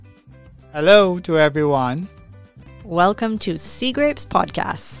Hello to everyone. Welcome to Sea Grapes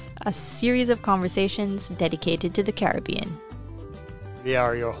Podcasts, a series of conversations dedicated to the Caribbean. We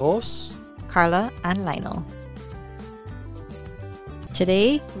are your hosts, Carla and Lionel.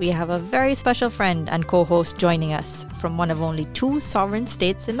 Today, we have a very special friend and co-host joining us from one of only 2 sovereign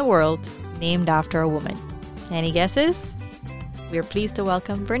states in the world named after a woman. Any guesses? We're pleased to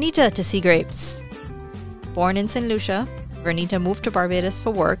welcome Vernita to Sea Grapes. Born in St. Lucia, Vernita moved to Barbados for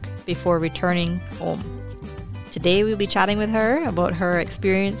work before returning home. Today we'll be chatting with her about her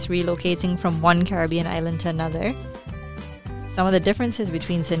experience relocating from one Caribbean island to another, some of the differences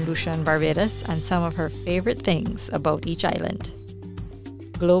between St. Lucia and Barbados, and some of her favorite things about each island.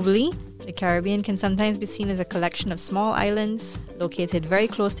 Globally, the Caribbean can sometimes be seen as a collection of small islands located very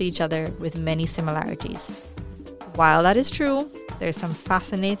close to each other with many similarities. While that is true, there's some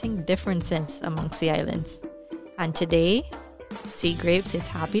fascinating differences amongst the islands. And today, Sea Grapes is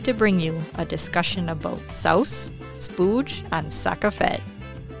happy to bring you a discussion about Souse, Spooge, and Sac-A-Fet.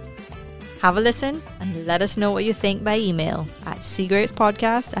 Have a listen and let us know what you think by email at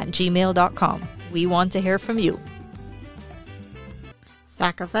seagrapespodcast@gmail.com. We want to hear from you.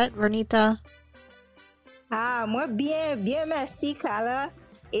 Sac-A-Fet, Vernita. Moi bien, merci, Carla.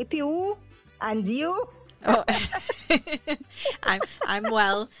 Et puis où? And you? Oh, I'm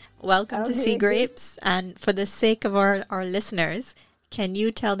well. Welcome to Sea Grapes. And for the sake of our listeners, can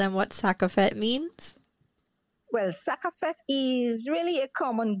you tell them what Sac-A-Fet means? Well, Sac-A-Fet is really a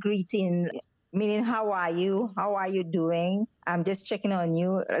common greeting, meaning how are you? How are you doing? I'm just checking on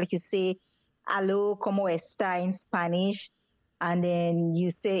you. Like you say, hello, como está in Spanish. And then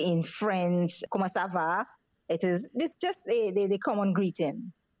you say in French, como ça va? It's just the common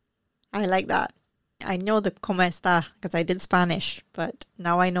greeting. I like that. I know the como está because I did Spanish, but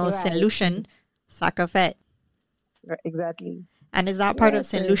now I know St. Lucian, Sac-A-Fet. Exactly. And is that part of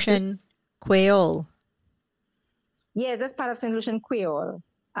St. Lucian Creole? Yes, that's part of St. Lucian Creole.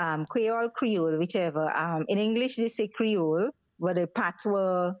 Creole, whichever. In English, they say Creole, but the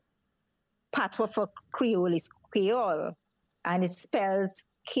patois for Creole is Creole. And it's spelled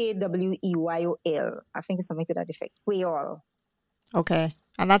Kweyol. I think it's something to that effect. Creole. Okay.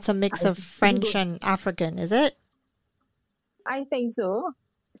 And that's a mix of French and African, is it? I think so.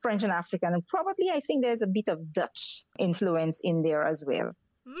 French and African. And probably I think there's a bit of Dutch influence in there as well.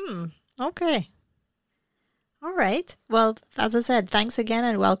 Okay. All right. Well, as I said, thanks again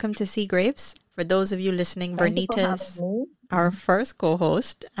and welcome to Sea Grapes. For those of you listening, Vernita's our first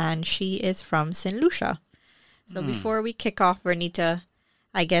co-host, and she is from St. Lucia. So before we kick off, Vernita,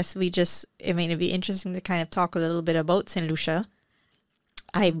 I guess it'd be interesting to kind of talk a little bit about St. Lucia.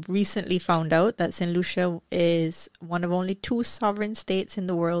 I recently found out that St. Lucia is one of only 2 sovereign states in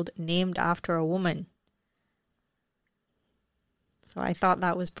the world named after a woman. So I thought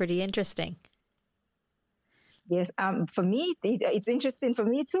that was pretty interesting. Yes, for me, it's interesting for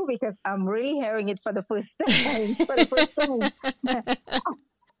me too, because I'm really hearing it for the first time.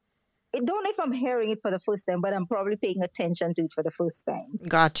 I don't know if I'm hearing it for the first time, but I'm probably paying attention to it for the first time.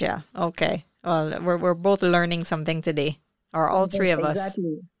 Gotcha. Okay. Well, we're both learning something today. Or all 3 of us.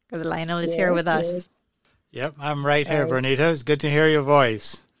 Because Lionel is here with us. Yep, I'm right here, Vernita. It's good to hear your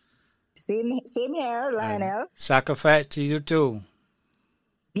voice. Same here, Lionel. Sac-A-Fet to you too.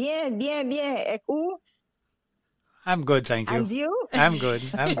 Bien. Et où? I'm good, thank you. And you? I'm good.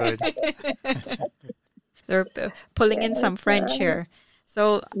 They're pulling in some French here.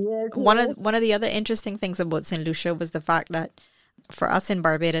 So one of the other interesting things about St. Lucia was the fact that for us in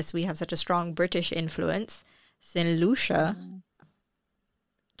Barbados, we have such a strong British influence. St. Lucia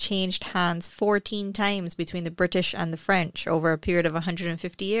changed hands 14 times between the British and the French over a period of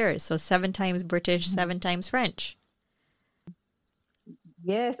 150 years. So 7 times British, 7 times French.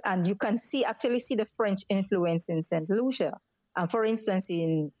 Yes, and you can actually see the French influence in St. Lucia. For instance,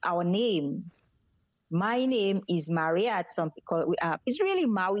 in our names, my name is Mariette. Some people it's really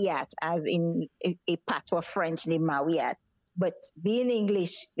Mariette, as in a patois French name, Mariette. But being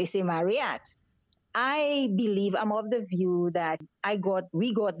English, they say Mariette. I believe, I'm of the view that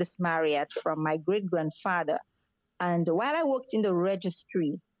we got this Mariette from my great-grandfather. And while I worked in the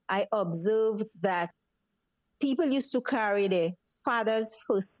registry, I observed that people used to carry their father's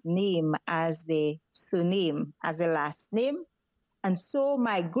first name as the surname, as a last name. And so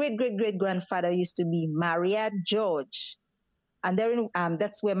my great-great-great-grandfather used to be Mariette George. And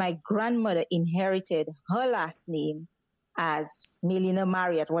that's where my grandmother inherited her last name as Melina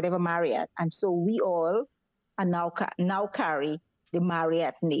Mariette, whatever Mariette. And so we all are now carry the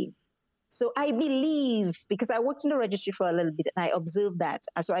Mariette name. So I believe, because I worked in the registry for a little bit and I observed that.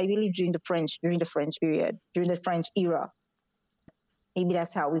 So I believe during the French period, during the French era, maybe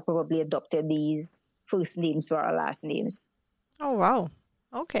that's how we probably adopted these first names for our last names. Oh, wow.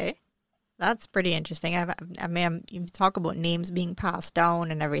 Okay. That's pretty interesting. You talk about names being passed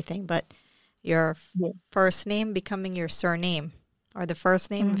down and everything, but your first name becoming your surname, or the first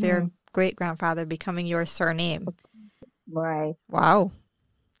name of your great-grandfather becoming your surname. Right. Wow.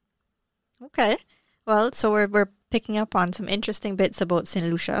 Okay. Well, so we're picking up on some interesting bits about St.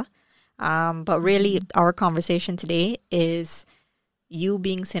 Lucia. But really, our conversation today is you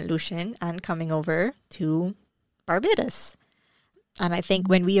being St. Lucian and coming over to Barbados. And I think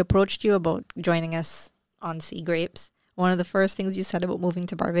when we approached you about joining us on Sea Grapes, one of the first things you said about moving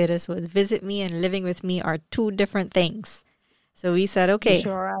to Barbados was visit me and living with me are two different things. So we said, okay.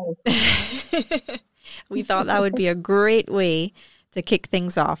 Sure. We thought that would be a great way to kick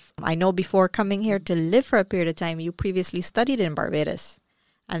things off. I know before coming here to live for a period of time, you previously studied in Barbados.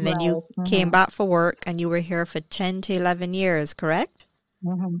 And then you came back for work and you were here for 10 to 11 years, correct?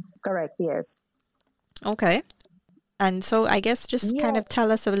 Correct, yes. Okay. And so I guess just kind of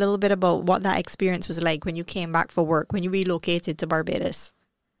tell us a little bit about what that experience was like when you came back for work, when you relocated to Barbados.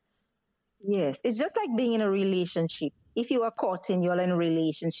 Yes, it's just like being in a relationship. If you are courting, you're in a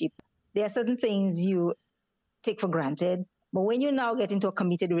relationship. There are certain things you take for granted. But when you now get into a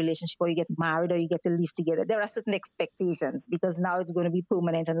committed relationship or you get married or you get to live together, there are certain expectations because now it's going to be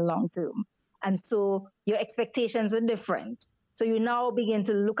permanent and long term. And so your expectations are different. So you now begin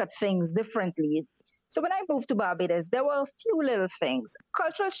to look at things differently. So when I moved to Barbados, there were a few little things.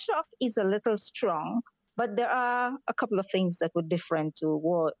 Cultural shock is a little strong, but there are a couple of things that were different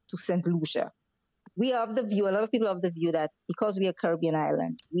to St. Lucia. We have the view, a lot of people have the view that because we are Caribbean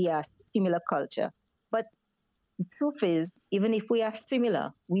island, we are similar culture. But the truth is, even if we are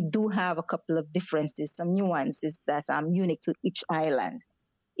similar, we do have a couple of differences, some nuances that are unique to each island.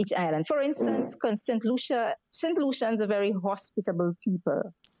 For instance, St. Lucians are very hospitable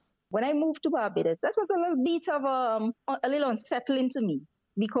people. When I moved to Barbados, that was a little bit of a little unsettling to me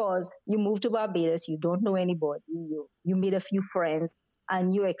because you moved to Barbados, you don't know anybody, you made a few friends,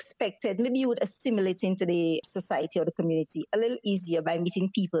 and you expected maybe you would assimilate into the society or the community a little easier by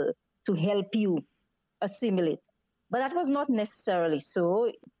meeting people to help you assimilate. But that was not necessarily so.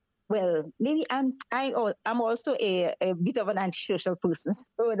 Well, maybe I'm also a bit of an antisocial person,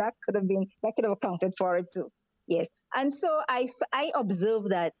 so that could have accounted for it too. Yes, and so I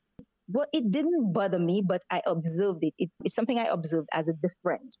observed that. Well, it didn't bother me, but I observed it. It's something I observed as a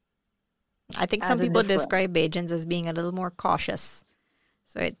different. I think some people describe Bajans as being a little more cautious.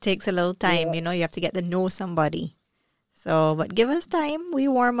 So it takes a little time, you have to get to know somebody. So, but give us time, we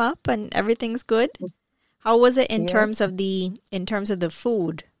warm up and everything's good. How was it in terms of the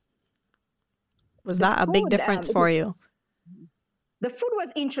food? Was that a big difference for you? The food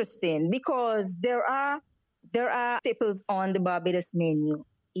was interesting because there are staples on the Barbados menu.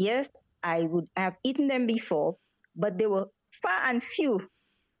 Yes, I would have eaten them before, but there were far and few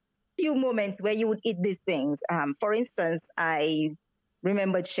moments where you would eat these things. For instance, I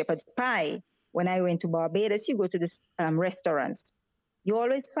remembered shepherd's pie. When I went to Barbados, you go to these restaurants. You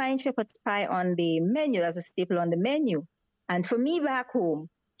always find shepherd's pie on the menu as a staple on the menu. And for me back home,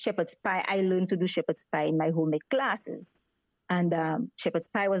 shepherd's pie, I learned to do shepherd's pie in my homemade classes. And shepherd's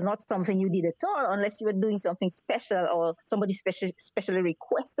pie was not something you did at all unless you were doing something special or somebody specially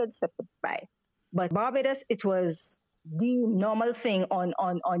requested shepherd's pie. But Barbados, it was the normal thing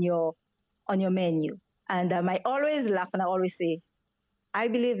on your menu. And I always laugh and I always say, I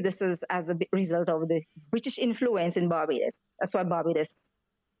believe this is as a result of the British influence in Barbados. That's why Barbados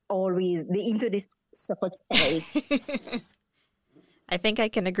they into this shepherd's pie. I think I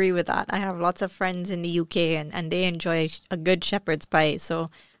can agree with that. I have lots of friends in the UK and they enjoy a good shepherd's pie. So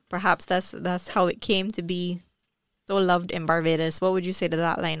perhaps that's how it came to be so loved in Barbados. What would you say to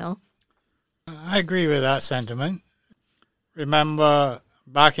that, Lionel? I agree with that sentiment. Remember,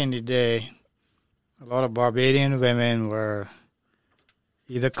 back in the day, a lot of Barbadian women were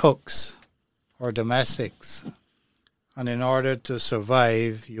either cooks or domestics. And in order to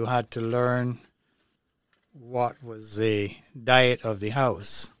survive, you had to learn what was the diet of the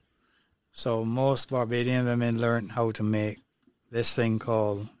house. So most Barbadian women learned how to make this thing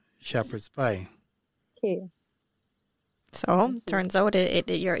called shepherd's pie. Okay. So turns out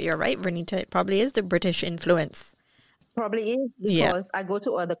you're right, Vernita. It probably is the British influence. Probably is because I go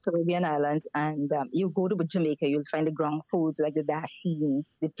to other Caribbean islands and you go to Jamaica, you'll find the ground foods like the dasheen,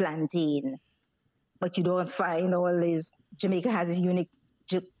 the plantain, but you don't find all these. Jamaica has this unique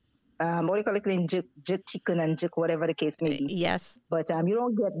what do you call it? Jerk chicken and jerk whatever the case may be. Yes. But you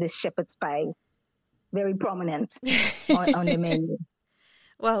don't get the shepherd's pie very prominent on the menu.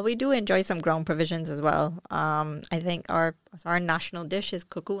 Well, we do enjoy some ground provisions as well. I think our national dish is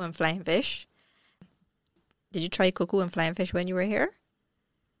cuckoo and flying fish. Did you try cuckoo and flying fish when you were here?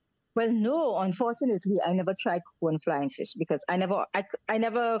 Well, no, unfortunately, I never tried cuckoo and flying fish because I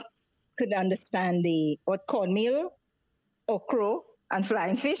never could understand what cornmeal, okra, and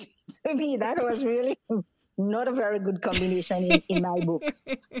flying fish. To me, that was really not a very good combination in my books.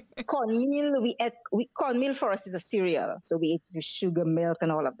 Cornmeal, cornmeal for us is a cereal, so we eat with sugar, milk,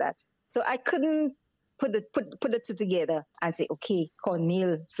 and all of that. So I couldn't put the two together and say, okay,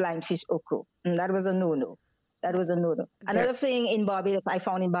 cornmeal, flying fish, okra. And that was a no-no. That was a no-no. Another thing in Barbados, I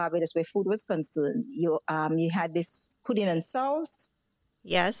found in Barbados where food was concerned, you had this pudding and sauce.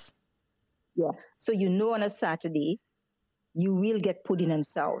 Yes. Yeah. So on a Saturday, you will get pudding and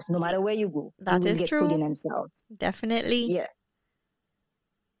sauce. No matter where you go, that you will is get true. Pudding and sauce. Definitely. Yeah.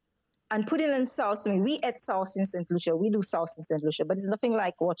 And pudding and sauce, I mean, we eat sauce in St. Lucia. We do sauce in St. Lucia, but it's nothing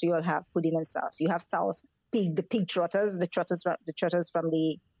like what you all have, pudding and sauce. You have sauce, the pig trotters, the trotters from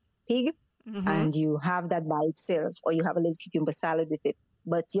the pig, and you have that by itself, or you have a little cucumber salad with it.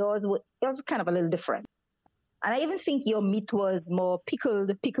 But yours was kind of a little different. And I even think your meat was more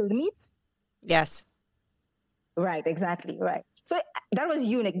pickled meat. Yes. Right, exactly, right. So that was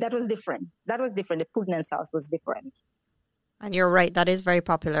unique. That was different. The pudding and sauce was different. And you're right. That is very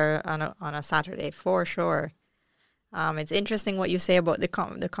popular on a Saturday for sure. It's interesting what you say about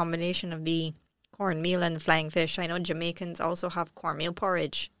the combination of the cornmeal and flying fish. I know Jamaicans also have cornmeal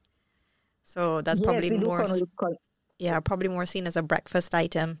porridge, so that's probably more. Probably more seen as a breakfast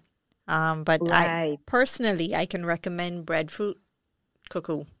item. But right. I can recommend breadfruit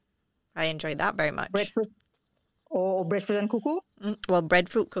cuckoo. I enjoy that very much. Breadfruit and cuckoo? Well,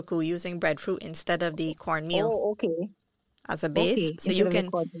 breadfruit cuckoo, using breadfruit instead of the cornmeal. Oh, okay. As a base. Okay. So you can,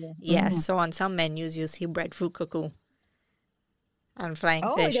 yes, so on some menus you see breadfruit cuckoo and flying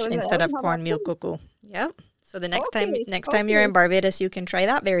fish instead of cornmeal cuckoo. Yep. So the next time you're in Barbados, you can try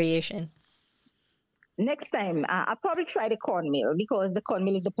that variation. Next time, I'll probably try the cornmeal because the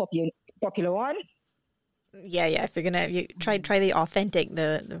cornmeal is the popular one. Yeah. If you're gonna try the authentic,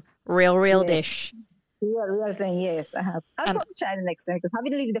 the real dish. Real thing, yes. I have. I'll probably try the next time because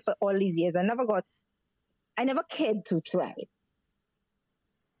having lived there for all these years, I never cared to try it.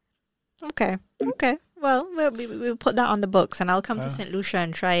 Okay. Well, we'll put that on the books, and I'll come to St. Lucia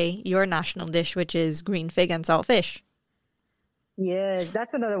and try your national dish, which is green fig and saltfish. Yes,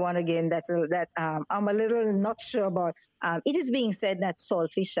 that's another one again. I'm a little not sure about. It is being said that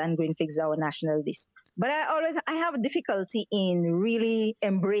saltfish and green figs are our national dish, but I have a difficulty in really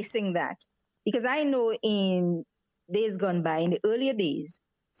embracing that because I know in days gone by, in the earlier days,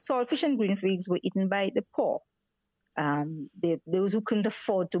 saltfish and green figs were eaten by the poor. Those who couldn't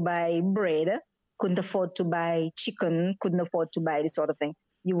afford to buy bread, couldn't afford to buy chicken, couldn't afford to buy this sort of thing.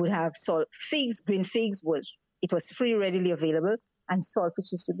 You would have green figs it was free, readily available, and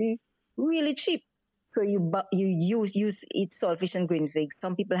saltfish used to be really cheap. So you eat saltfish and green figs.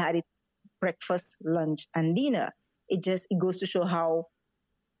 Some people had it breakfast, lunch, and dinner. It goes to show how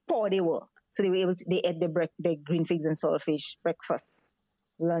poor they were. So they ate the green figs and saltfish breakfast,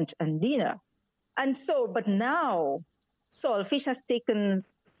 lunch, and dinner. And so, but now saltfish has taken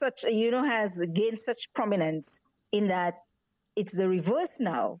has gained such prominence in that it's the reverse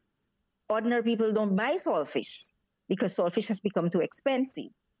now. Ordinary people don't buy saltfish because saltfish has become too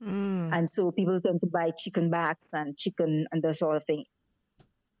expensive. And so people tend to buy chicken backs and chicken and that sort of thing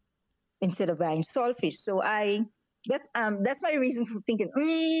instead of buying saltfish. So that's my reason for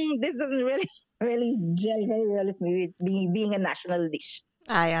thinking, this doesn't really gel very well with me being a national dish.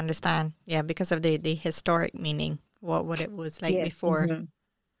 I understand. Yeah, because of the historic meaning, what it was like before.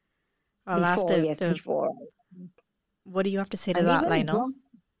 Mm-hmm. Before. What do you have to say to that, Lionel?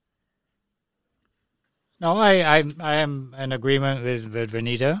 No, I am in agreement with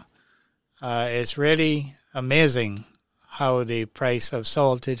Vernita. It's really amazing how the price of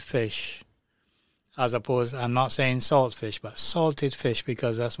salted fish, I'm not saying saltfish, but salted fish,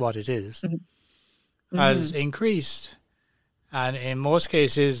 because that's what it is, has increased. And in most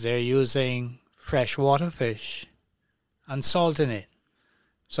cases, they're using freshwater fish and salting it.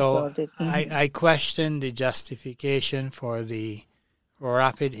 So I question the justification for the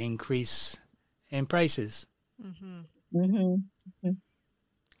rapid increase in prices.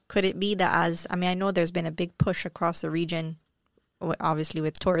 Could it be that I know there's been a big push across the region, obviously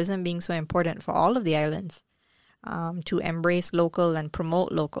with tourism being so important for all of the islands, to embrace local and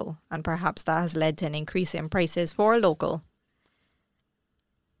promote local, and perhaps that has led to an increase in prices for local?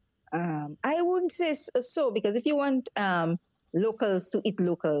 I wouldn't say so, because if you want locals to eat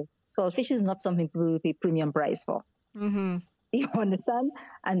local, saltfish is not something people will pay premium price for. You understand?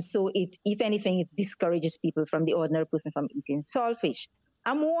 And so it, if anything, it discourages people from the ordinary person from eating saltfish.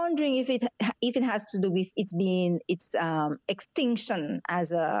 I'm wondering if it has to do with its extinction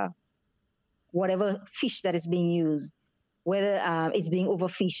as a whatever fish that is being used, whether it's being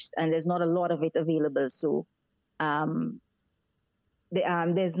overfished and there's not a lot of it available. So um,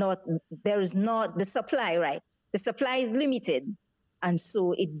 there is not the supply, right? The supply is limited, and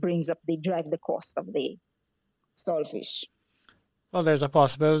so it drives the cost of the saltfish. Well, there's a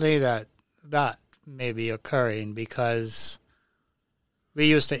possibility that that may be occurring because we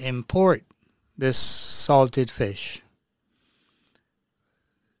used to import this salted fish.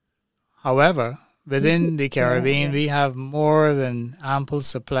 However, within the Caribbean, we have more than ample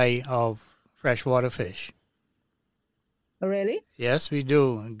supply of freshwater fish. Really? Yes, we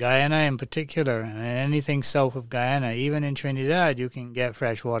do. Guyana in particular, and anything south of Guyana, even in Trinidad, you can get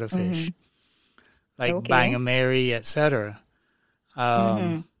freshwater fish, like Bangameri, etc.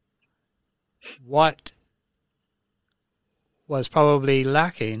 What was probably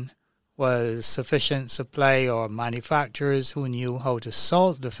lacking was sufficient supply or manufacturers who knew how to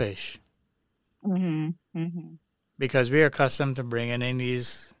salt the fish. Because we're accustomed to bringing in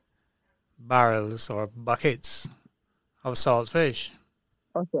these barrels or buckets of salt fish.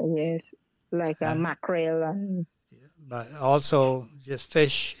 Okay, yes, like a mackerel and. But also just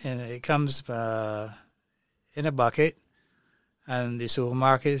fish, and it comes in a bucket, and the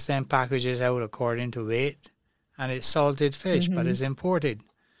supermarkets then package it out according to weight, and it's salted fish, but it's imported,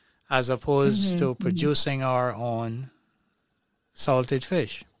 as opposed to producing our own salted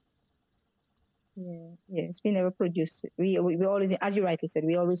fish. Yeah, yes, we never produce. We always, as you rightly said,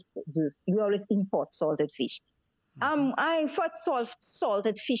 we always import salted fish. I thought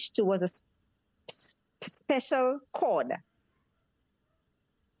salted fish too was a special cod,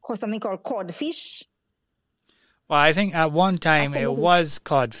 or something called codfish. Well, I think at one time it was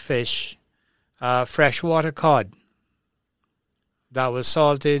codfish, freshwater cod, that was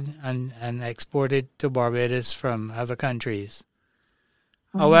salted and exported to Barbados from other countries.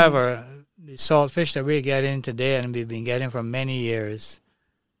 However, the salt fish that we're getting today and we've been getting for many years,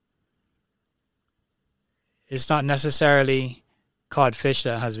 it's not necessarily codfish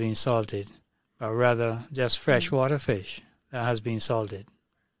that has been salted, but rather just freshwater fish that has been salted.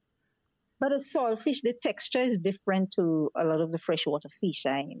 But the saltfish, the texture is different to a lot of the freshwater fish.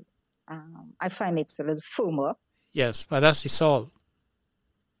 I find it's a little firmer. Yes, but that's the salt.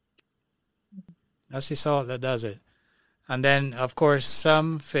 That's the salt that does it. And then, of course,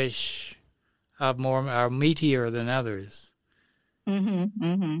 some fish are meatier than others.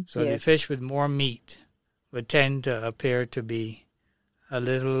 So the fish with more meat would tend to appear to be a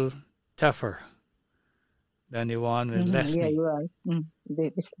little tougher than the one with less meat. You're right.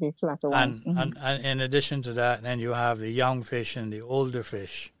 The flatter ones. And in addition to that, then you have the young fish and the older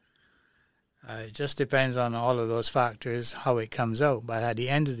fish. It just depends on all of those factors, how it comes out. But at the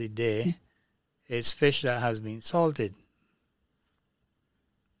end of the day, it's fish that has been salted.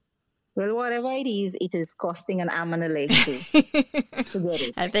 Well, whatever it is costing an arm and a leg to get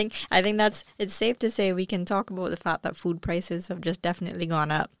it. I think it's safe to say we can talk about the fact that food prices have just definitely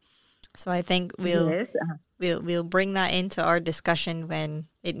gone up. So I think we'll bring that into our discussion when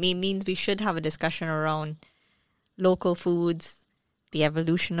it means we should have a discussion around local foods, the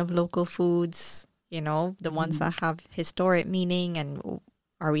evolution of local foods, the ones that have historic meaning, and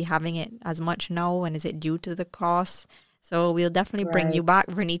are we having it as much now, and is it due to the cost? So we'll definitely bring you back,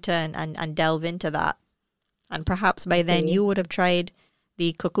 Vernita, and delve into that. And perhaps by then you would have tried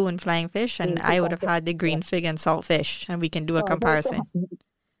the cuckoo and flying fish, and I would have had the green fig and salt fish, and we can do a comparison.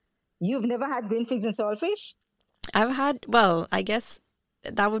 You've never had green figs and saltfish? I've had, well, I guess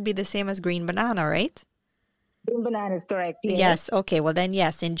that would be the same as green banana, right? Green banana is correct, yes. Yes, okay, well then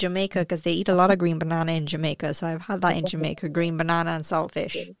yes, in Jamaica, because they eat a lot of green banana in Jamaica, so I've had that in Jamaica, green banana and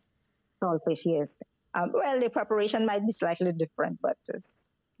saltfish. Saltfish, yes. Well, the preparation might be slightly different, but...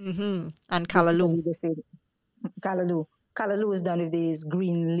 And callaloo. Callaloo is done with these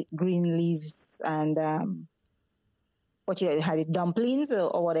green leaves and... what you had it, dumplings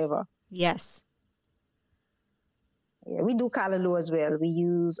or whatever? Yes. Yeah, we do callaloo as well. We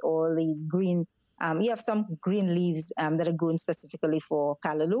use all these green... you have some green leaves that are grown specifically for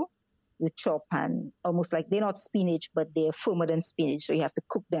callaloo. You chop and almost like they're not spinach, but they're firmer than spinach, so you have to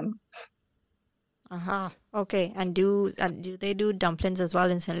cook them. Okay. And do they do dumplings as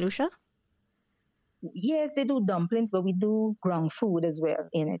well in St. Lucia? Yes, they do dumplings, but we do ground food as well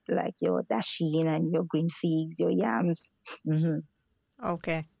in it, like your dasheen and your green figs, your yams.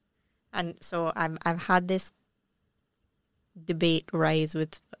 Okay. And so I've had this debate rise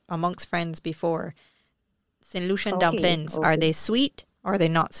amongst friends before. St. Lucian Okay, dumplings, are okay. they sweet or are they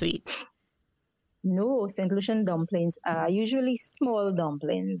not sweet? No, St. Lucian dumplings are usually small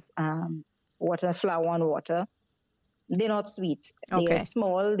dumplings, water, flour and water. They're not sweet. They are Okay.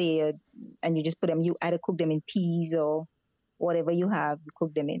 small. And you just put them. You either cook them in peas or whatever you have. You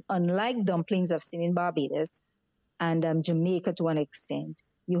cook them in. Unlike dumplings I've seen in Barbados and Jamaica to an extent,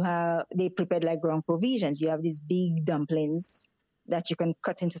 they prepared like ground provisions. You have these big dumplings that you can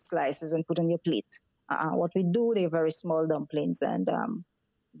cut into slices and put on your plate. What we do, they're very small dumplings, and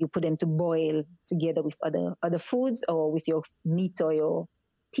you put them to boil together with other foods or with your meat or your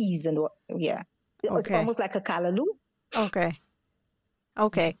peas and yeah. It's Okay. almost like a callaloo. Okay.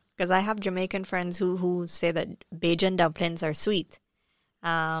 Okay. Because I have Jamaican friends who say that Bajan dumplings are sweet.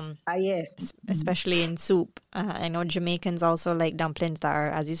 Yes. Especially in soup. I know Jamaicans also like dumplings that are,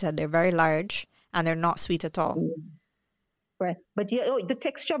 as you said, they're very large and they're not sweet at all. Right. But yeah, the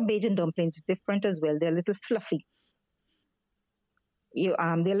texture of Bajan dumplings is different as well. They're a little fluffy. They're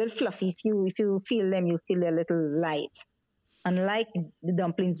a little fluffy. If you feel them, you feel they're a little light. Unlike the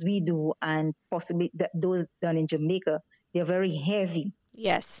dumplings we do and possibly those done in Jamaica, they're very heavy.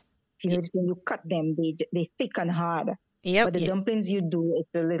 Yes. If you notice when you cut them, they're thick and hard. Yep. But the dumplings you do,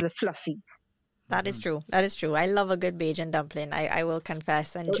 it's a little fluffy. That is true. That is true. I love a good Bajan dumpling. I will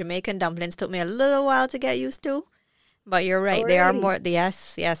confess. And Jamaican dumplings took me a little while to get used to. But you're right. Oh, They are really? more,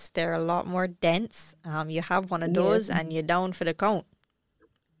 yes, they're a lot more dense. You have one of those and you're down for the count.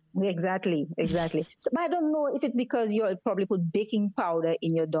 Exactly. So, but I don't know if it's because you probably put baking powder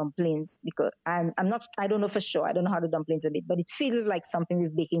in your dumplings, because I don't know for sure. I don't know how the dumplings are made, but it feels like something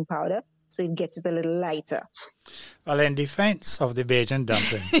with baking powder, so it gets it a little lighter. Well, in defense of the Bajan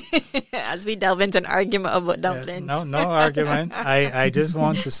dumpling, As we delve into an argument about dumplings. no argument. I just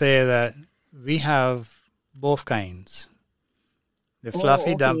want to say that we have both kinds. The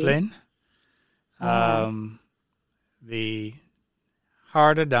fluffy okay. dumpling, the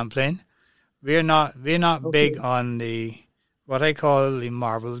harder dumpling. We're not big on the what I call the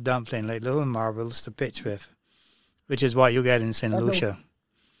marble dumpling, like little marbles to pitch with, which is what you get in St. Lucia.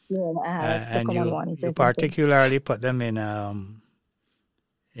 Yeah, it's the And common one. you particularly put them in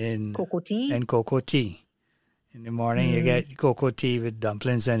cocoa tea. in cocoa tea. In the morning, you get cocoa tea with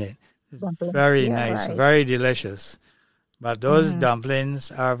dumplings in it. Dumpling. Very Yeah, nice, right. very delicious. But those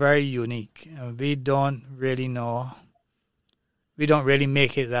dumplings are very unique. We don't really know. We don't really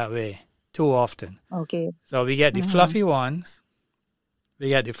make it that way too often. Okay. So we get the fluffy ones, we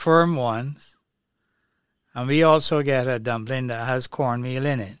get the firm ones, and we also get a dumpling that has cornmeal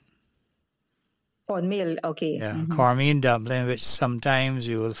in it. Cornmeal. Okay. Yeah, cornmeal dumpling, which sometimes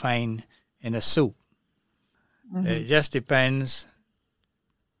you will find in a soup. It just depends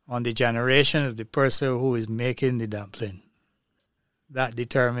on the generation of the person who is making the dumpling. That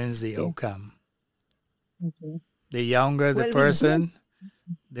determines the outcome. Okay. The younger the Well, we person,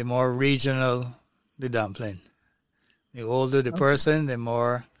 the more regional the dumpling. The older the person, the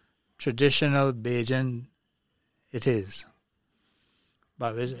more traditional Bajan it is.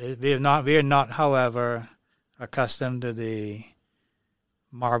 But we are not, however, accustomed to the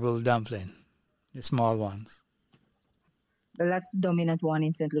marble dumpling, the small ones. Well, that's the dominant one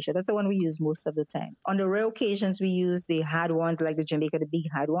in St. Lucia. That's the one we use most of the time. On the rare occasions, we use the hard ones, like the Jamaica, the big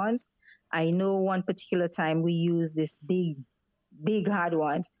hard ones. I know one particular time we use this big hard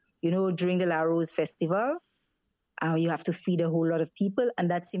ones. During the La Rose Festival, you have to feed a whole lot of people, and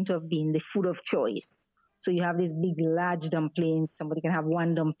that seemed to have been the food of choice. So you have these big, large dumplings. Somebody can have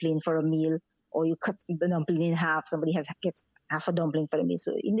one dumpling for a meal, or you cut the dumpling in half. Somebody gets half a dumpling for a meal.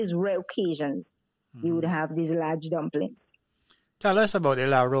 So in these rare occasions, you would have these large dumplings. Tell us about the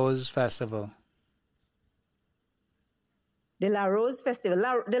La Rose Festival. The La Rose Festival.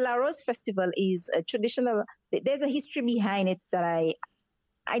 The La Rose Festival is a traditional. There's a history behind it that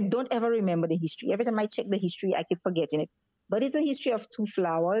I don't ever remember the history. Every time I check the history, I keep forgetting it. But it's a history of two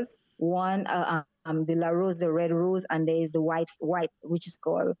flowers. One, the La Rose, the red rose, and there is the white, which is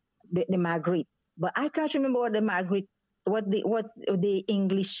called the Marguerite. But I can't remember what what's the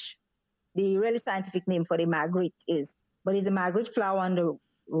English, the really scientific name for the Marguerite is. But it's a Marguerite flower and the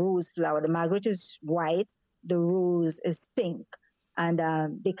rose flower. The Marguerite is white, the rose is pink, and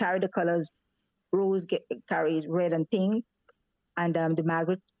they carry the colors. Rose carries red and pink, and the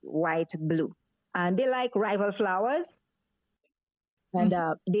Marguerite white, blue. And they like rival flowers, and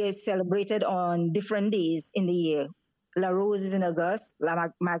they're celebrated on different days in the year. La Rose is in August, La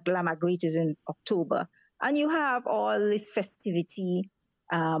Marguerite is in October, and you have all this festivity.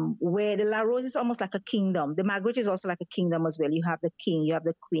 Where the La Rose is almost like a kingdom. The Marguerite is also like a kingdom as well. You have the king, you have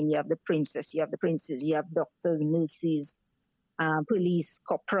the queen, you have the princess, you have the princes, you have doctors, nurses, police,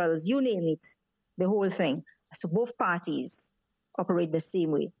 corporals, you name it. the whole thing. So both parties operate the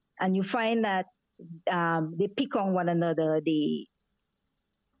same way. And you find that they pick on one another, the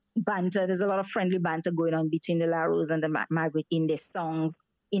banter. There's a lot of friendly banter going on between the La Rose and the Margaret in their songs,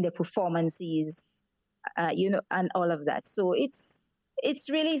 in their performances, and all of that. So it's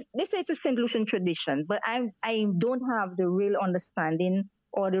really, they say it's a St. Lucian tradition, but I don't have the real understanding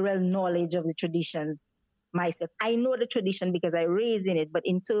or the real knowledge of the tradition myself. I know the tradition because I raised in it, but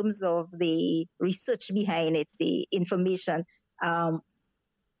in terms of the research behind it, the information, how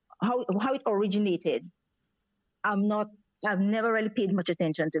it originated, I've never really paid much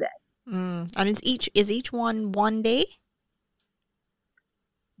attention to that. And is each one day?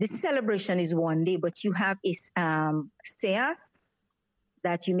 The celebration is one day, but you have a seance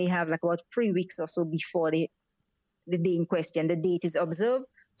that you may have like about 3 weeks or so before the day in question. The date is observed.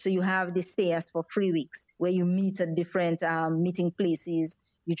 So you have the seance for 3 weeks where you meet at different meeting places.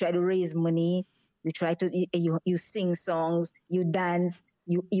 You try to raise money. You try to you sing songs. You dance.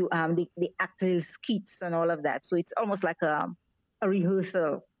 They act little skits and all of that. So it's almost like a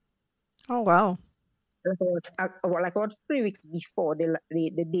rehearsal. Oh wow! Like about 3 weeks before the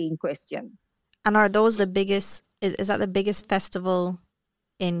day in question. And are those the biggest? Is that the biggest festival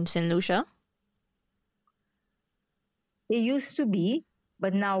in St. Lucia? It used to be,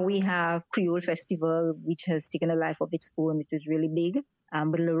 but now we have Creole Festival, which has taken a life of its own, which is really big.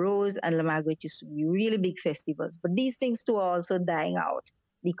 But La Rose and La Margaret used to be really big festivals. But these things too are also dying out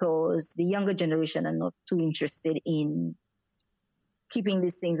because the younger generation are not too interested in keeping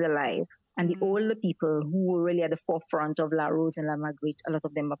these things alive. And the older people who were really at the forefront of La Rose and La Margaret, a lot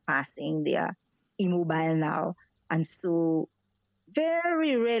of them are passing. They are immobile now. And so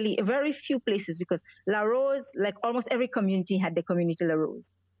very few places, because La Rose, like almost every community had the community La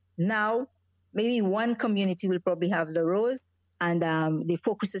Rose. Now, maybe one community will probably have La Rose, and the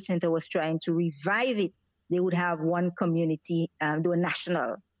Folk Research Center was trying to revive it. They would have one community do a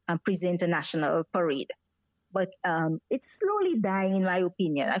national and present a national parade. But it's slowly dying, in my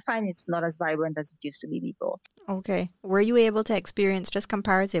opinion. I find it's not as vibrant as it used to be before. Okay. Were you able to experience, just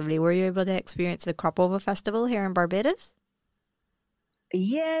comparatively, the Crop Over Festival here in Barbados?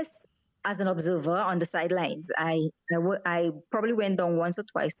 Yes, as an observer on the sidelines. I probably went down once or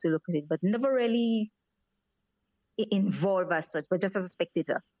twice to look at it, but never really involved as such, but just as a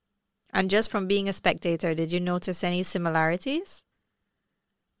spectator. And just from being a spectator, did you notice any similarities?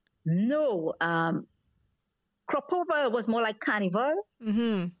 No. Crop Over was more like carnival.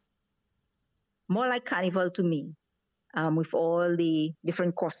 Mm-hmm. More like carnival to me, with all the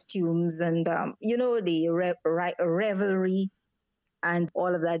different costumes and, the revelry and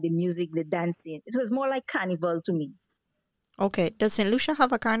all of that, the music, the dancing. It was more like carnival to me. Okay. Does St. Lucia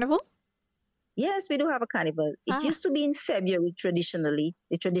have a carnival? Yes, we do have a carnival. It used to be in February traditionally.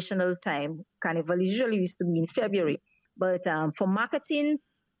 The traditional time carnival usually used to be in February. But for marketing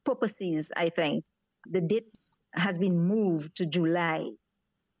purposes, I think the date has been moved to July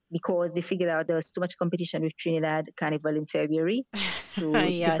because they figured out there was too much competition with Trinidad Carnival in February. So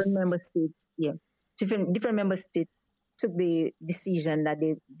yes. different member states took the decision that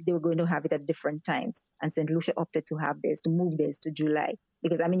they were going to have it at different times. And St. Lucia opted to move theirs to July.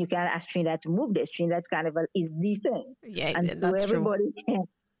 Because, you can't ask Trinidad to move this. Trinidad's Carnival is the thing. Yeah, and that's true.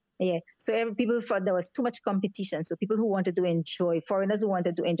 Yeah. So people thought there was too much competition. So people who wanted to enjoy, foreigners who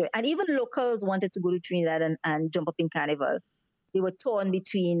wanted to enjoy, and even locals wanted to go to Trinidad and jump up in Carnival. They were torn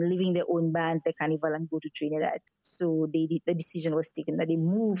between leaving their own bands, their Carnival, and go to Trinidad. So the decision was taken that they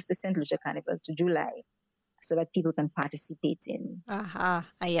moved the St. Lucia Carnival to July so that people can participate in. Yeah,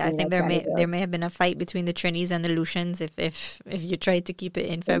 I think there may have been a fight between the Trinis and the Lucians if you tried to keep it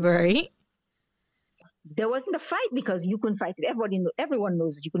in February. There wasn't a fight because you couldn't fight it. Everyone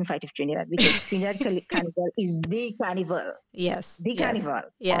knows that you couldn't fight with Trinidad because Trinidad Carnival is the carnival. Yes. The carnival.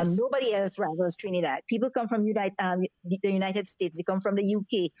 Yes. Nobody else rivals Trinidad. People come from the United States. They come from the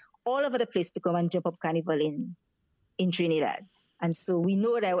UK, all over the place to come and jump up carnival in Trinidad. And so we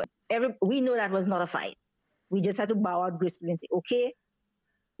know that was not a fight. We just had to bow out gracefully and say, okay,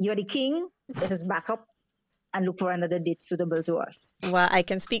 you're the king. Let us back up and look for another date suitable to us. Well, I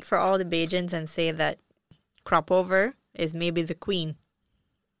can speak for all the Bajans and say that Crop Over is maybe the queen.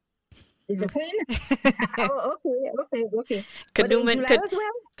 Is the queen? Oh, okay.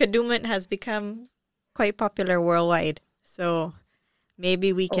 Kadooment has become quite popular worldwide. So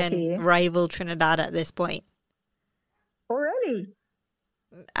maybe we can rival Trinidad at this point. Oh, really?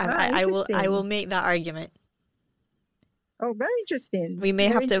 I will make that argument. Oh, very interesting. We may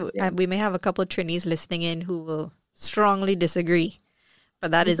have a couple of Trinis listening in who will strongly disagree,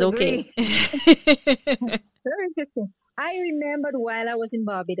 but that is okay. Very interesting. I remembered while I was in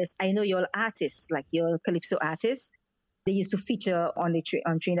Barbados, I know your artists, like your Calypso artists, they used to feature on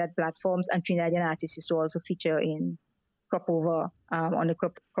on Trinidad platforms, and Trinidadian artists used to also feature in Cropover, on the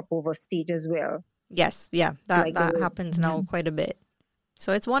Cropover stage as well. Yes, yeah, Like that happens now quite a bit.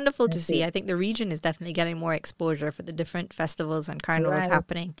 So it's wonderful to see. it. I think the region is definitely getting more exposure for the different festivals and carnivals Right.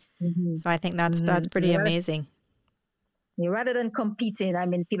 happening. Mm-hmm. So I think that's pretty amazing. Rather than competing, I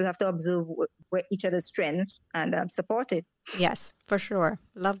mean, people have to observe where each other's strengths and support it. Yes, for sure.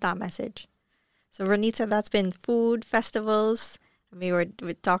 Love that message. So Renita, that's been food, festivals. I mean,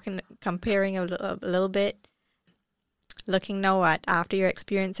 we're talking, comparing a little bit. Looking now at, after your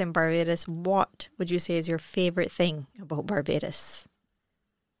experience in Barbados, what would you say is your favorite thing about Barbados?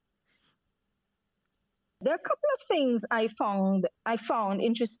 There are a couple of things I found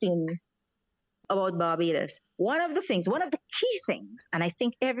interesting about Barbados. One of the key things, and I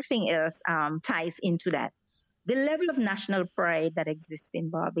think everything else ties into that, the level of national pride that exists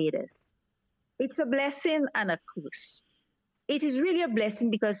in Barbados. It's a blessing and a curse. It is really a blessing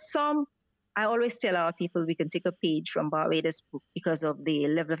because I always tell our people we can take a page from Barbados book because of the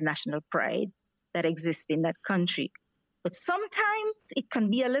level of national pride that exists in that country. But sometimes it can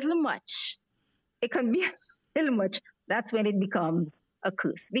be a little much. That's when it becomes a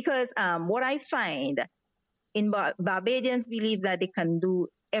curse. Because what I find in Barbadians believe that they can do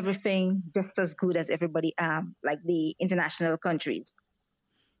everything just as good as everybody, like the international countries.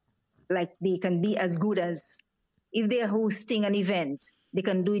 Like they can be as good as, if they're hosting an event, they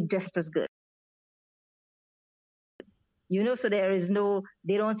can do it just as good. So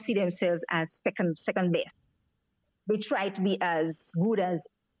they don't see themselves as second best. They try to be as good as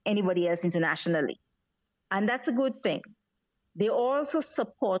anybody else internationally. And that's a good thing. They also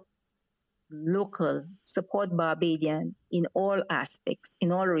support Barbadian in all aspects,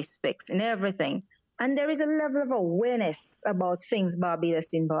 in all respects, in everything. And there is a level of awareness about things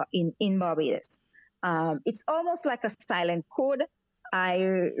Barbados in Barbados. It's almost like a silent code. I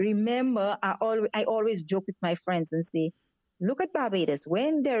remember I always joke with my friends and say, look at Barbados.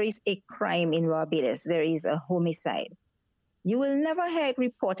 When there is a crime in Barbados, there is a homicide. You will never hear it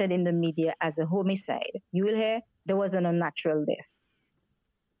reported in the media as a homicide. You will hear there was an unnatural death.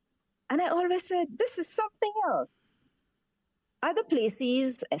 And I always said, this is something else. Other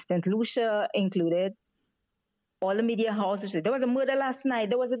places, St. Lucia included, all the media houses said, there was a murder last night.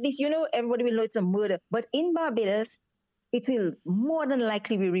 There was this, everybody will know it's a murder. But in Barbados, it will more than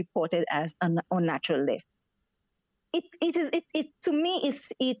likely be reported as an unnatural death. To me,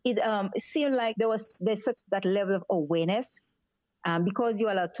 it seemed like there's such that level of awareness, because you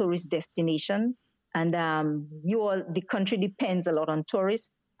are a tourist destination, and the country depends a lot on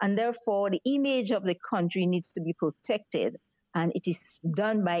tourists, and therefore the image of the country needs to be protected, and it is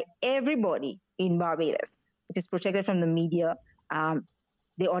done by everybody in Barbados. It is protected from the media,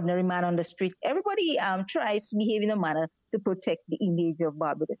 the ordinary man on the street. Everybody tries to behave in a manner to protect the image of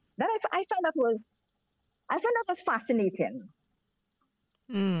Barbados. That I found that was fascinating.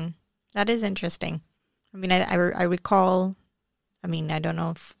 That is interesting. I mean, I recall, I mean, I don't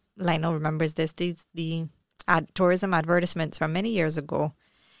know if Lionel remembers this, the tourism advertisements from many years ago.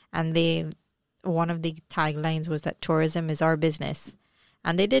 And one of the taglines was that tourism is our business.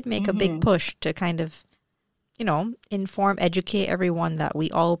 And they did make a big push to kind of, inform, educate everyone that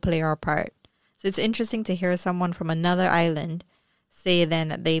we all play our part. So it's interesting to hear someone from another island say then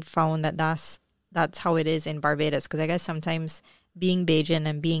that they found that that's how it is in Barbados. Because I guess sometimes being Bajan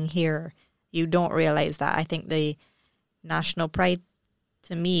and being here, you don't realize that. I think the national pride,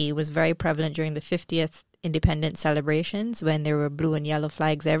 to me, was very prevalent during the 50th independence celebrations when there were blue and yellow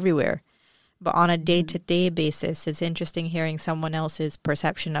flags everywhere. But on a day-to-day basis, it's interesting hearing someone else's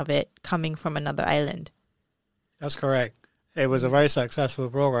perception of it coming from another island. That's correct. It was a very successful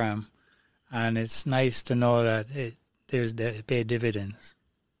program, and it's nice to know that it paid dividends.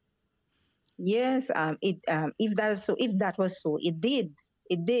 Yes, if that was so, it did.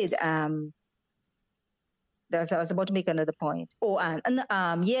 I was about to make another point. Oh, and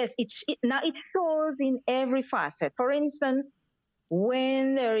yes, now it shows in every facet. For instance,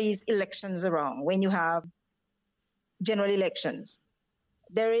 when there is elections around, when you have general elections,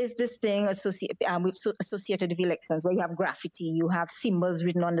 there is this thing associated with elections where you have graffiti, you have symbols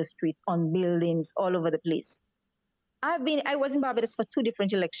written on the street, on buildings, all over the place. I was in Barbados for 2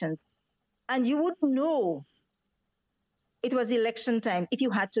 different elections, and you would know it was election time if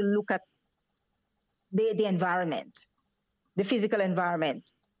you had to look at the environment, the physical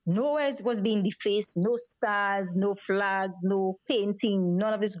environment. Nowhere was being defaced, no stars, no flag, no painting,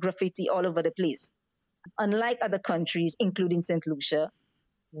 none of this graffiti all over the place. Unlike other countries, including St. Lucia,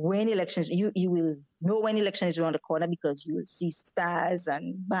 when elections, you will know when election is around the corner because you will see stars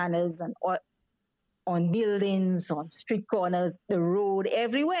and banners and on buildings, on street corners, the road,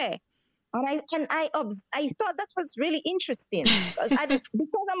 everywhere. And I thought that was really interesting because I'm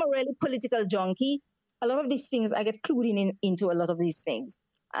a really political junkie. A lot of these things I get clued into a lot of these things,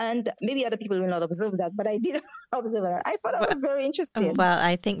 and maybe other people will not observe that, but I did observe that. I thought that was very interesting. Well,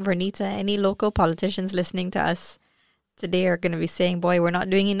 I think Vernita, any local politicians listening to us today are going to be saying, "Boy, we're not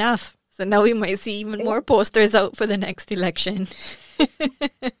doing enough." So now we might see even more posters out for the next election.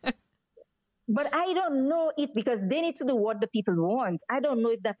 But I don't know if, because they need to do what the people want. I don't know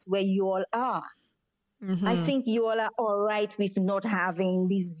if that's where you all are. Mm-hmm. I think you all are all right with not having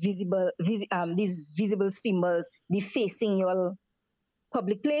these visible symbols defacing your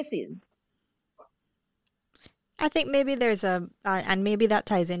public places. I think maybe there's and maybe that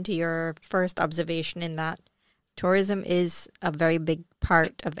ties into your first observation in that tourism is a very big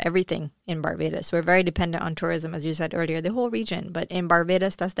part of everything in Barbados. We're very dependent on tourism, as you said earlier, the whole region. But in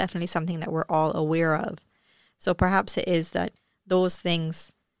Barbados, that's definitely something that we're all aware of. So perhaps it is that those things,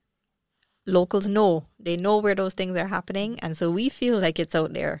 locals know. They know where those things are happening. And so we feel like it's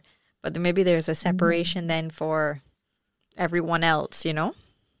out there. But maybe there's a separation then for everyone else, you know?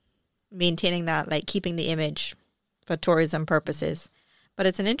 Maintaining that, like keeping the image for tourism purposes. But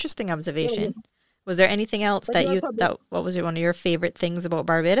it's an interesting observation. Yeah. Was there anything else what was one of your favorite things about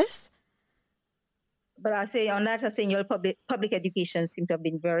Barbados? But I say your public education seemed to have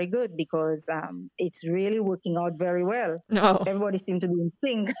been very good because it's really working out very well. Oh. Everybody seemed to be in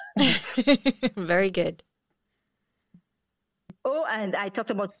sync. Very good. Oh, and I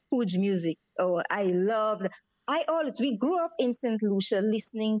talked about spooge music. Oh, we grew up in St. Lucia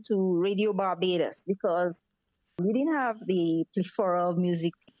listening to Radio Barbados because we didn't have the plethora of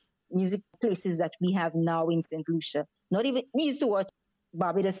music places that we have now in St. Lucia. Not even, we used to watch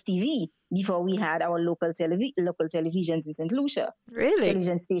Barbados TV before we had our local televisions in St. Lucia. Really?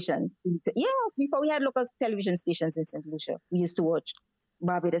 Television station. Yeah, before we had local television stations in St. Lucia, we used to watch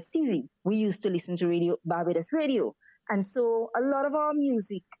Barbados TV. We used to listen to Barbados radio. And so a lot of our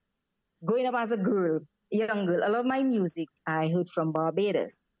music, growing up as a young girl, a lot of my music I heard from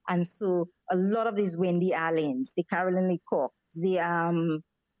Barbados. And so a lot of these Wendy Allens, the Carolyn Lee Cox, the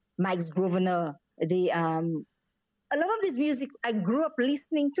Mike's Grosvenor, a lot of this music, I grew up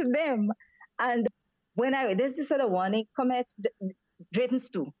listening to them. And there's this other one, they come at Drayton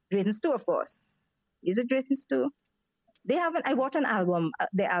Stew, of course. Is it Drayton Stew? I bought an album,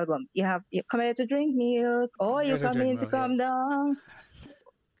 the album. You come here to drink milk, or you come in to come down.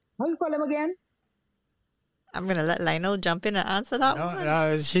 How you call them again? I'm going to let Lionel jump in and answer that one.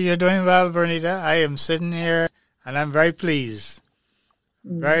 No, you're doing well, Vernita. I am sitting here and I'm very pleased.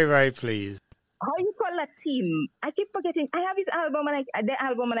 Very, very pleased. How you call that team? I keep forgetting. I have the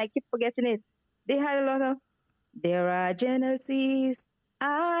album and I keep forgetting it. They had a lot of, there are Genesis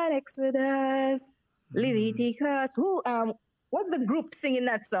and Exodus, Leviticus. What's the group singing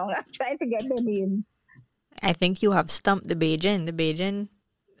that song? I'm trying to get the name. I think you have stumped the Bajan. The Bajan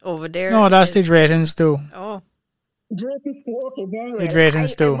over there. No, that's the Drayton Stew. Oh. Drayton Stew, okay, very well. The Drayton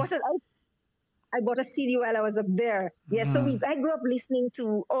Stew. I bought a CD while I was up there. Yeah, so I grew up listening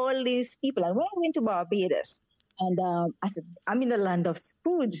to all these people. And when I went to Barbados, and I said, I'm in the land of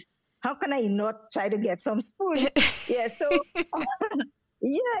spooge. How can I not try to get some spooge? Yeah, so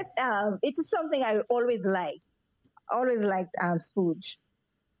yes, it is something I always liked. Always liked spooge.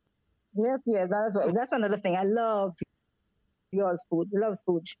 Yeah, that's another thing. I love your spooge. Love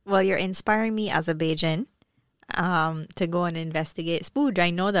spooge. Well, you're inspiring me as a Bajan to go and investigate spooge. I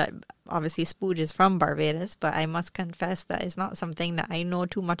know that obviously spooge is from Barbados, but I must confess that it's not something that I know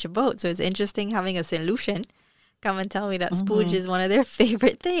too much about. So it's interesting having a St. Lucian come and tell me that spooge is one of their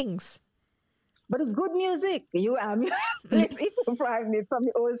favorite things. But it's good music. It's from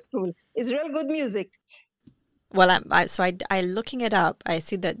the old school. It's real good music. Well, I looking it up, I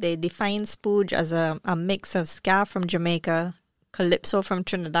see that they define spooge as a mix of ska from Jamaica, calypso from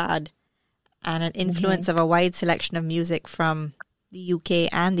Trinidad, and an influence of a wide selection of music from the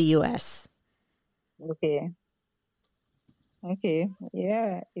UK and the US. Okay.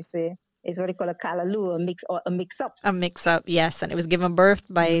 Yeah, it's what they call a callaloo, a mix-up. A mix-up, yes. And it was given birth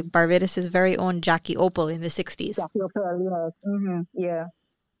by Barbados' very own Jackie Opal in the 60s. Jackie Opal, yes. Mm-hmm. Yeah.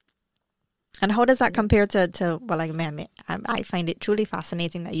 And how does that compare to well, I find it truly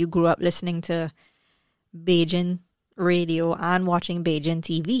fascinating that you grew up listening to Bajan radio and watching Bajan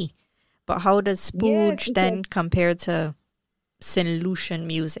TV. But how does spooge then compare to St. Lucian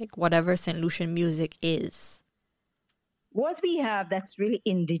music, whatever St. Lucian music is? What we have that's really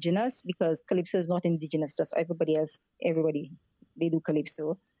indigenous, because calypso is not indigenous, just everybody they do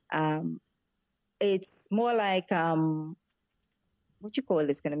calypso. It's more like what you call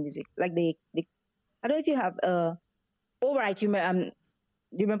this kind of music? Like I don't know if you have all right, you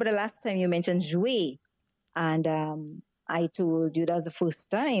remember the last time you mentioned jouet, and I told you that was the first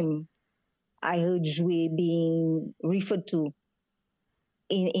time I heard jouet being referred to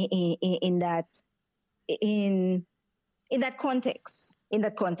in that context. In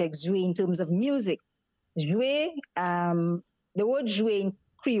that context, jouet in terms of music. Jouet, the word jouet in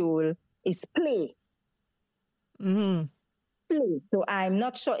Creole is play. Mm-hmm. Play. So I'm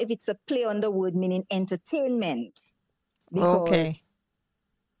not sure if it's a play on the word meaning entertainment. Because Okay.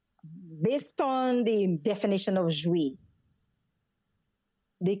 based on the definition of jouet,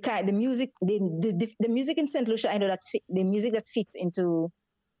 the music in St. Lucia, I know that the music that fits into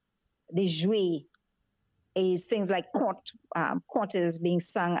the jouet is things like contes being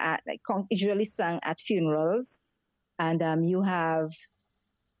sung usually sung at funerals, and you have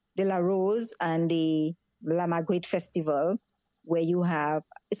the La Rose and the La Marguerite Festival, where you have,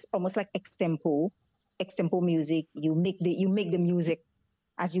 it's almost like extempo music. You make the music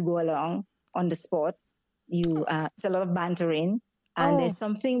as you go along on the spot. It's a lot of bantering, and there's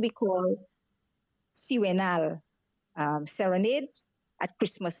something we call Siwenal, serenade at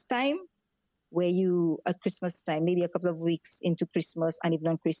Christmas time, where at Christmas time, maybe a couple of weeks into Christmas, and even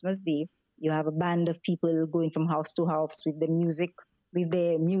on Christmas Day, you have a band of people going from house to house with their musical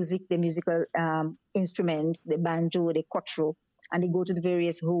instruments, the banjo, the quattro, and they go to the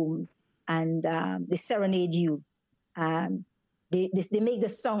various homes and they serenade you. They make the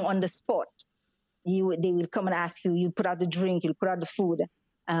song on the spot. They will come and ask you. You put out the drink. You put out the food.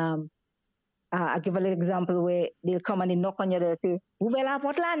 I'll give a little example where they'll come and they knock on your door. Uvela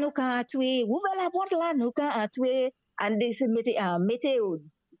potla nuka atwe, uvela potla nuka atwe, and they say meteo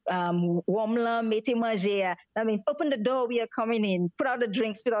womla mete magia. That means open the door. We are coming in. Put out the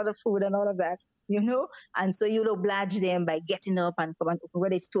drinks. Put out the food and all of that. And so you'll oblige them by getting up and come and open,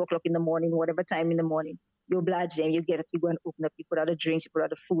 whether it's 2 o'clock in the morning, whatever time in the morning. You oblige them. You get up. You go and open up. You put out the drinks. You put out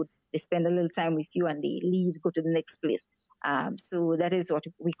the food. They spend a little time with you and they leave. Go to the next place. So that is what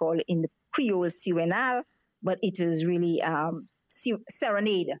we call in the Creole Siwenal, but it is really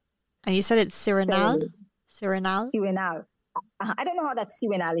serenade. And you said it's Sirenal? Sirenal? Siwenal. I don't know how that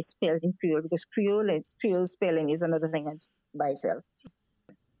Siwenal is spelled in Creole, because Creole spelling is another thing by itself.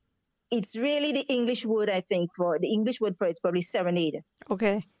 It's really the English word, I think, for the English word for it's probably serenade.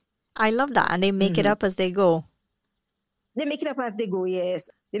 Okay. I love that. And they make it up as they go. They make it up as they go, yes.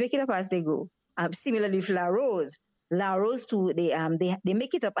 They make it up as they go. Similarly with La Rose. La Rose too, they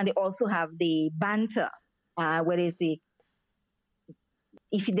make it up, and they also have the banter, where they say,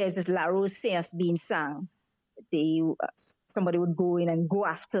 if there's this La Rose séance being sung, somebody would go in and go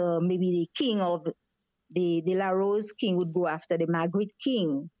after maybe the king of the La Rose king would go after the Marguerite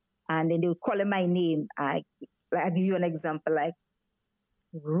king, and then they would call him my name. I'll give you an example, like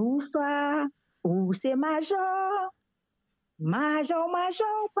Rufa, ou c'est major, pa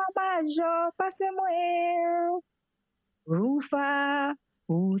major, passe-moi. Rufa,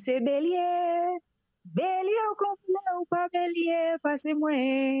 ou c'est bélier, bélier au conflit ou pas bélier,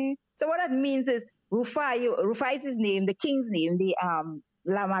 passe-moi. So what that means is Rufa is his name, the king's name, the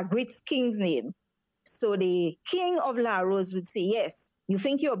La Marguerite's king's name. So the king of La Rose would say, yes, you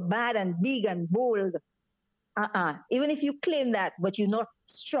think you're bad and big and bold. Even if you claim that, but you're not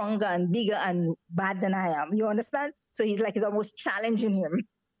stronger and bigger and bad than I am. You understand? So he's almost challenging him.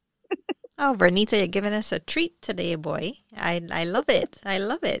 Oh, Vernita, you're giving us a treat today, boy. I love it. I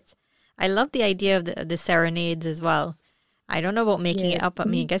love it. I love the idea of the serenades as well. I don't know about making it up. I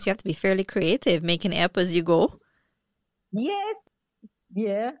mean, I guess you have to be fairly creative, making it up as you go. Yes.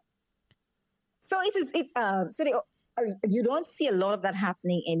 Yeah. So you don't see a lot of that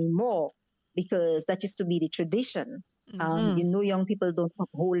happening anymore, because that used to be the tradition. Young people don't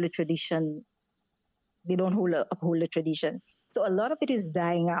uphold the tradition. They don't uphold the tradition. So a lot of it is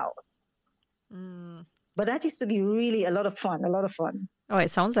dying out. But that used to be really a lot of fun. Oh,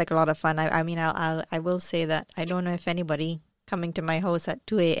 it sounds like a lot of fun. I mean, I will say that I don't know if anybody coming to my house at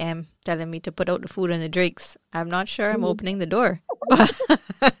 2 a.m. telling me to put out the food and the drinks. I'm not sure I'm opening the door.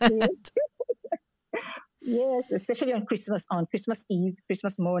 Yes, especially on Christmas Eve,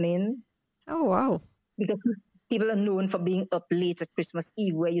 Christmas morning. Oh, wow. Because people are known for being up late at Christmas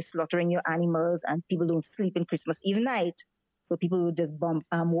Eve, where you're slaughtering your animals, and people don't sleep in Christmas Eve night. So people would just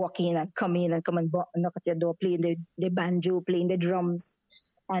walk in and come and knock at your door, playing the banjo, playing the drums.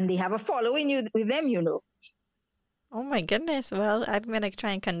 And they have a following with them, Oh, my goodness. Well, I'm going to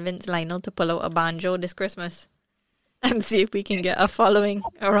try and convince Lionel to pull out a banjo this Christmas and see if we can get a following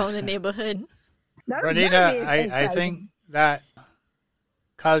around the neighborhood. Renita, I think that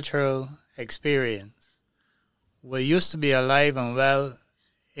cultural experience used to be alive and well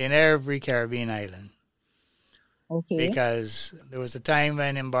in every Caribbean island. Okay. Because there was a time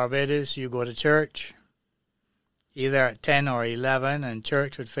when in Barbados you go to church either at 10 or 11, and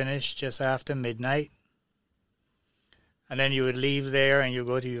church would finish just after midnight. And then you would leave there and you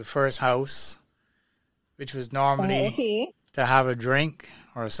go to your first house, which was normally to have a drink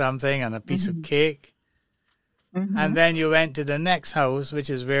or something and a piece of cake. And then you went to the next house, which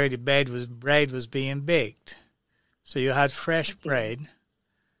is where the bread was being baked. So you had fresh bread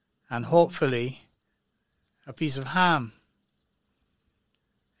and hopefully a piece of ham.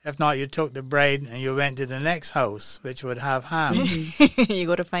 If not, you took the bread and you went to the next house, which would have ham. You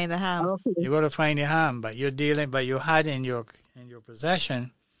go to find the ham. Okay. You go to find your ham, but you had in your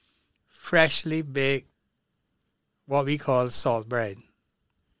possession freshly baked, what we call salt bread.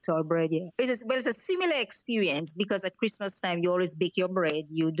 Salt bread, yeah. It's a similar experience because at Christmas time you always bake your bread.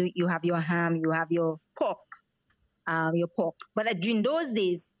 You have your ham, you have your pork. But during those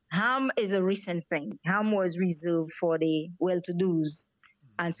days, ham is a recent thing. Ham was reserved for the well-to-dos.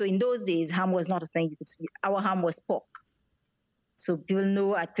 And so in those days, ham was not a thing. Our ham was pork. So people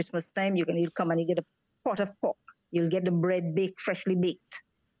know at Christmas time, you'll come and you get a pot of pork. You'll get the bread freshly baked.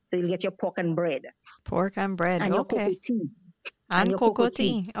 So you'll get your pork and bread. Pork and bread, and okay. Your cocoa tea. And cocoa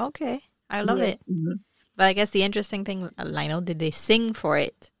tea. Okay. I love it. Mm-hmm. But I guess the interesting thing, Lionel, did they sing for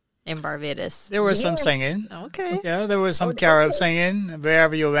it in Barbados? There was some singing. Okay. Yeah, there was some carol singing.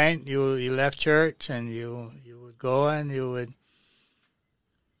 Wherever you went, you left church and you would go and you would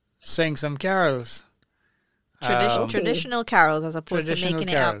sing some carols. Traditional carols as opposed to making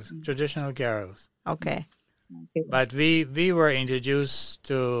it up. Traditional carols. Okay. But we were introduced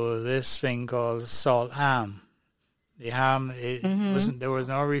to this thing called salt ham. The ham, there was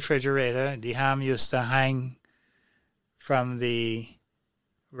no refrigerator. The ham used to hang from the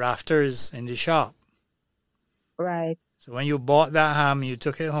rafters in the shop. Right. So when you bought that ham, you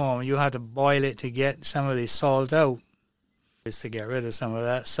took it home, you had to boil it to get some of the salt out. Just to get rid of some of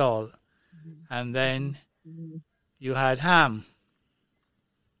that salt. And then you had ham.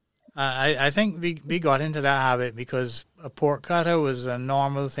 I think we got into that habit because a pork cutter was a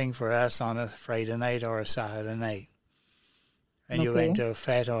normal thing for us on a Friday night or a Saturday night. When you went to a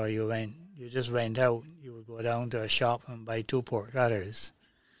fete or you just went out, you would go down to a shop and buy 2 pork cutters.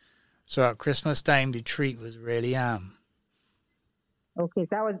 So at Christmas time, the treat was really ham. Okay,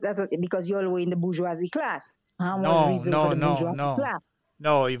 so that was because you all were in the bourgeoisie class. Ham was reserved for the bourgeoisie class.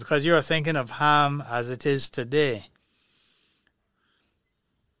 No, because you're thinking of ham as it is today.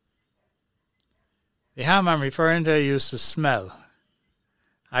 The ham I'm referring to used to smell.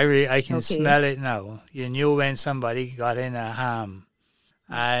 I can smell it now. You knew when somebody got in a ham.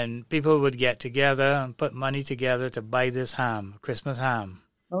 And people would get together and put money together to buy this ham, Christmas ham.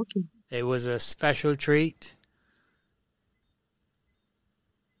 Okay. It was a special treat.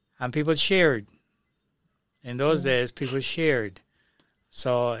 And people shared. In those days, people shared.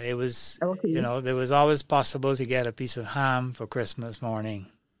 So it was, there was always possible to get a piece of ham for Christmas morning.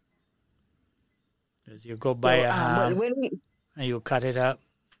 You go buy a ham and you cut it up.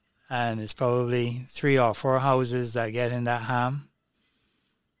 And it's probably 3 or 4 houses that get in that ham.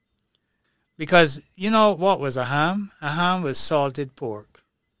 Because you know what was a ham? A ham was salted pork.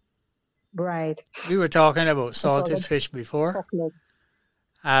 Right. We were talking about salted fish before.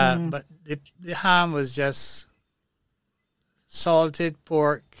 But the ham was just salted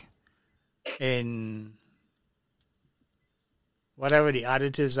pork in whatever the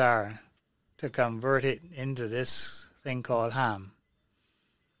additives are to convert it into this thing called ham.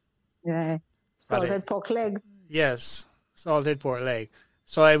 Yeah. Salted pork leg. Yes, salted pork leg.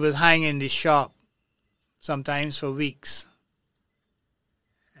 So I was hanging in the shop sometimes for weeks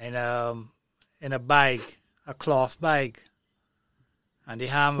in a bag, a cloth bag. And the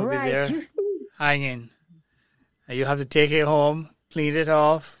ham would be there hanging. And you have to take it home, clean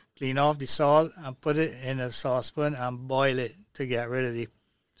off the salt, and put it in a saucepan and boil it to get rid of the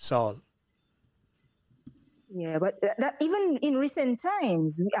salt. Yeah, but that even in recent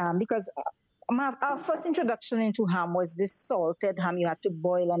times, because our first introduction into ham was this salted ham you had to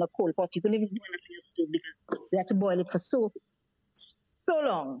boil on a coal pot. You couldn't even boil it on your stove because you had to boil it for so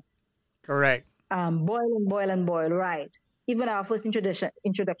long. Correct. Boil, right. Even our first introduction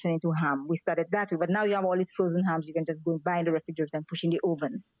into ham, we started that way. But now you have all these frozen hams. You can just go and buy in the refrigerator and push in the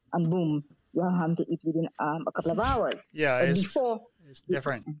oven, and boom, you have ham to eat within a couple of hours. Yeah, it's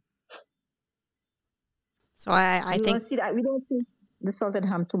different. So I think we don't see the salted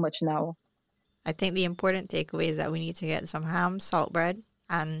ham too much now. I think the important takeaway is that we need to get some ham, salt bread,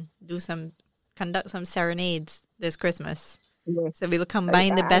 and conduct some serenades this Christmas. Yes. So we'll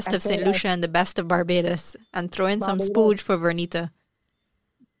combine the best of St. Lucia and the best of Barbados and throw in some spooge for Vernita.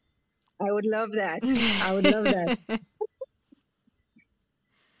 I would love that. I would love that.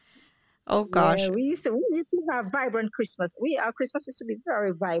 Oh gosh. Yeah, we used to have vibrant Christmas. Our Christmas used to be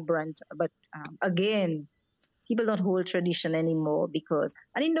very vibrant, but again, people don't hold tradition anymore because,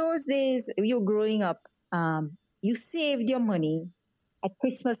 and in those days, you growing up, you saved your money at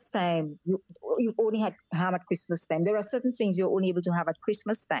Christmas time. You only had ham at Christmas time. There are certain things you're only able to have at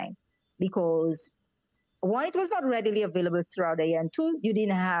Christmas time because one, it was not readily available throughout the year, and two, you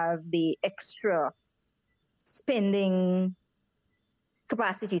didn't have the extra spending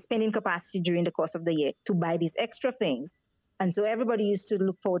capacity during the course of the year to buy these extra things. And so everybody used to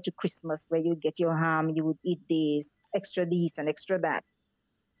look forward to Christmas where you'd get your ham, you would eat this and extra that.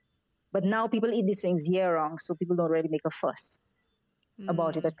 But now people eat these things year round, so people don't really make a fuss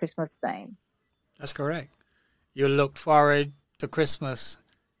about it at Christmas time. That's correct. You look forward to Christmas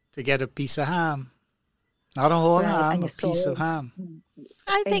to get a piece of ham. Not a whole ham, a piece of ham.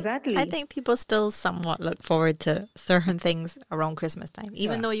 I think people still somewhat look forward to certain things around Christmas time.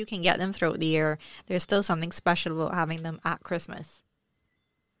 Even though you can get them throughout the year, there's still something special about having them at Christmas.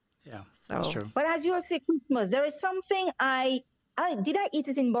 Yeah, that's true. But as you say Christmas, there is something I eat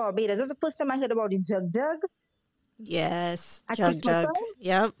it in Barbados. That's the first time I heard about the jug jug. Yes, at jug Christmas jug. time?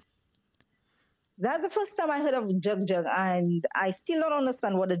 Yep. That's the first time I heard of jug jug, and I still don't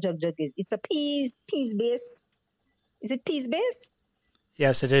understand what a jug jug is. It's a peas base. Is it peas base?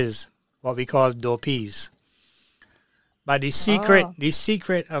 Yes, it is. What we call dough peas. But the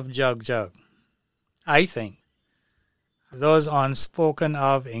secret of jug jug, I think, those unspoken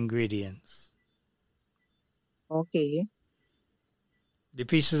of ingredients. Okay. The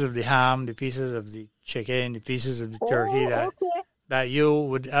pieces of the ham, the pieces of the chicken, the pieces of the turkey that you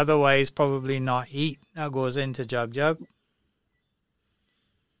would otherwise probably not eat, that goes into jug jug.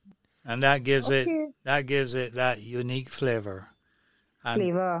 And that gives it that unique flavor.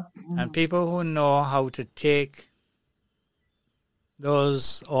 And people who know how to take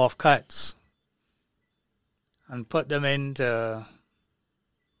those offcuts and put them into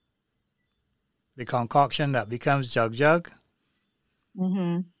the concoction that becomes jug jug,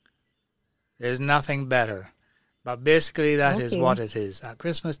 there's nothing better. But basically that is what it is. At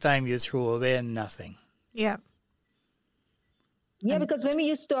Christmas time you throw away nothing. Yeah. Yeah, because when we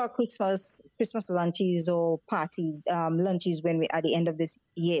used to our Christmas lunches or parties, lunches when we at the end of this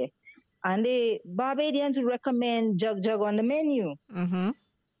year, and the Barbadians would recommend jug jug on the menu.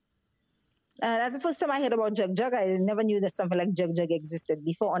 That's the first time I heard about jug jug. I never knew that something like jug jug existed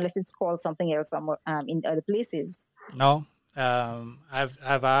before, unless it's called something else in other places. No, I've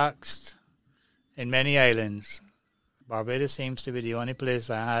asked in many islands. Barbados seems to be the only place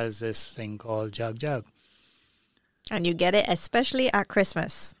that has this thing called jug jug. And you get it especially at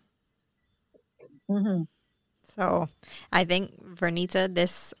Christmas. So I think,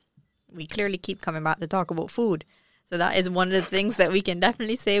 Vernita, we clearly keep coming back to talk about food. So that is one of the things that we can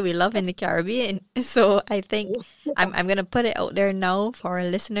definitely say we love in the Caribbean. So I think I'm going to put it out there now for our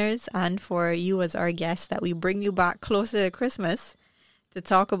listeners and for you as our guest that we bring you back closer to Christmas to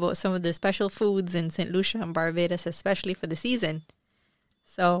talk about some of the special foods in St. Lucia and Barbados, especially for the season.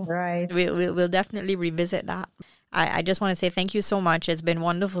 So we'll definitely revisit that. I just want to say thank you so much. It's been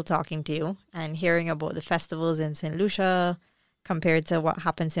wonderful talking to you and hearing about the festivals in St. Lucia compared to what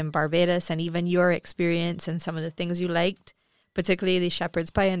happens in Barbados, and even your experience and some of the things you liked, particularly the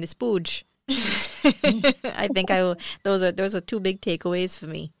shepherd's pie and the spooge. I think those are two big takeaways for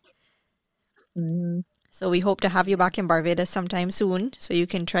me. So we hope to have you back in Barbados sometime soon so you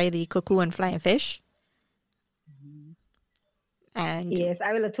can try the cuckoo and flying fish. And yes,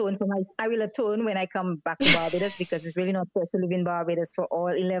 I will atone when I come back to Barbados because it's really not fair to live in Barbados for all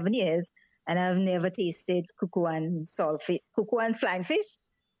 11 years and I've never tasted cuckoo and flying fish.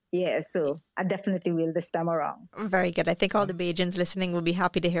 Yeah, so I definitely will this time around. Very good. I think all the Bajans listening will be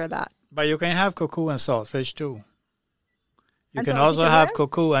happy to hear that. But you can have cuckoo and saltfish too. You can also have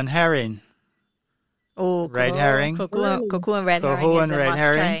cuckoo and herring. Oh, red herring. Cuckoo and red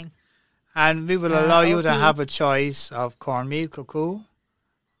herring. And we will allow you to have a choice of cornmeal cuckoo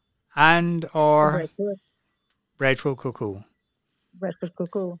and or breadfruit cuckoo. Breadfruit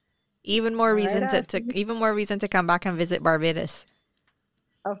cuckoo. Even more reason to come back and visit Barbados.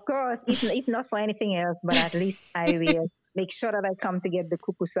 Of course, if not for anything else, but at least I will make sure that I come to get the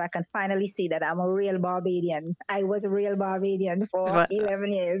cuckoo so I can finally see that I'm a real Barbadian. I was a real Barbadian for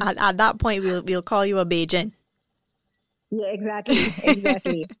 11 years. At that point, we'll call you a Bajan. Yeah, exactly.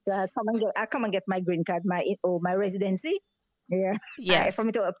 So I come and get my green card, my residency. Yeah. For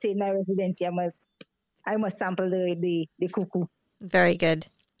me to obtain my residency, I must I must sample the cuckoo. Very good.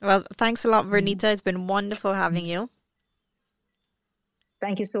 Well, thanks a lot, Vernita. It's been wonderful having you.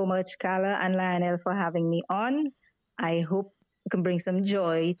 Thank you so much, Carla and Lionel, for having me on. I hope we can bring some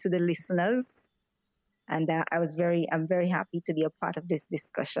joy to the listeners. And I'm very happy to be a part of this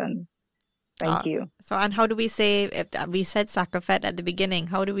discussion. Thank you. So, and how do we say, if we said Sakafet at the beginning,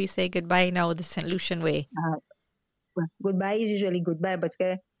 how do we say goodbye now the St. Lucian way? Goodbye is usually goodbye, but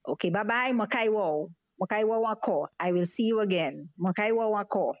okay, bye-bye, Makaiwo. Makaiwo wako. I will see you again. Makaiwo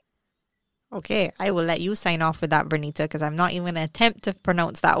wako. Okay, I will let you sign off with that, Vernita, because I'm not even going to attempt to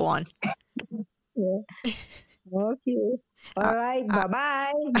pronounce that one. Yeah. Okay. All right.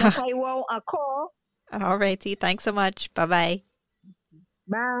 Bye-bye. Makaiwo wako. All righty. Thanks so much. Bye-bye.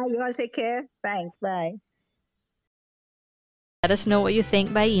 Bye. You all take care. Thanks. Bye. Let us know what you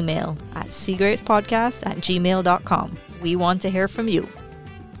think by email at seagrapespodcast@gmail.com. We want to hear from you.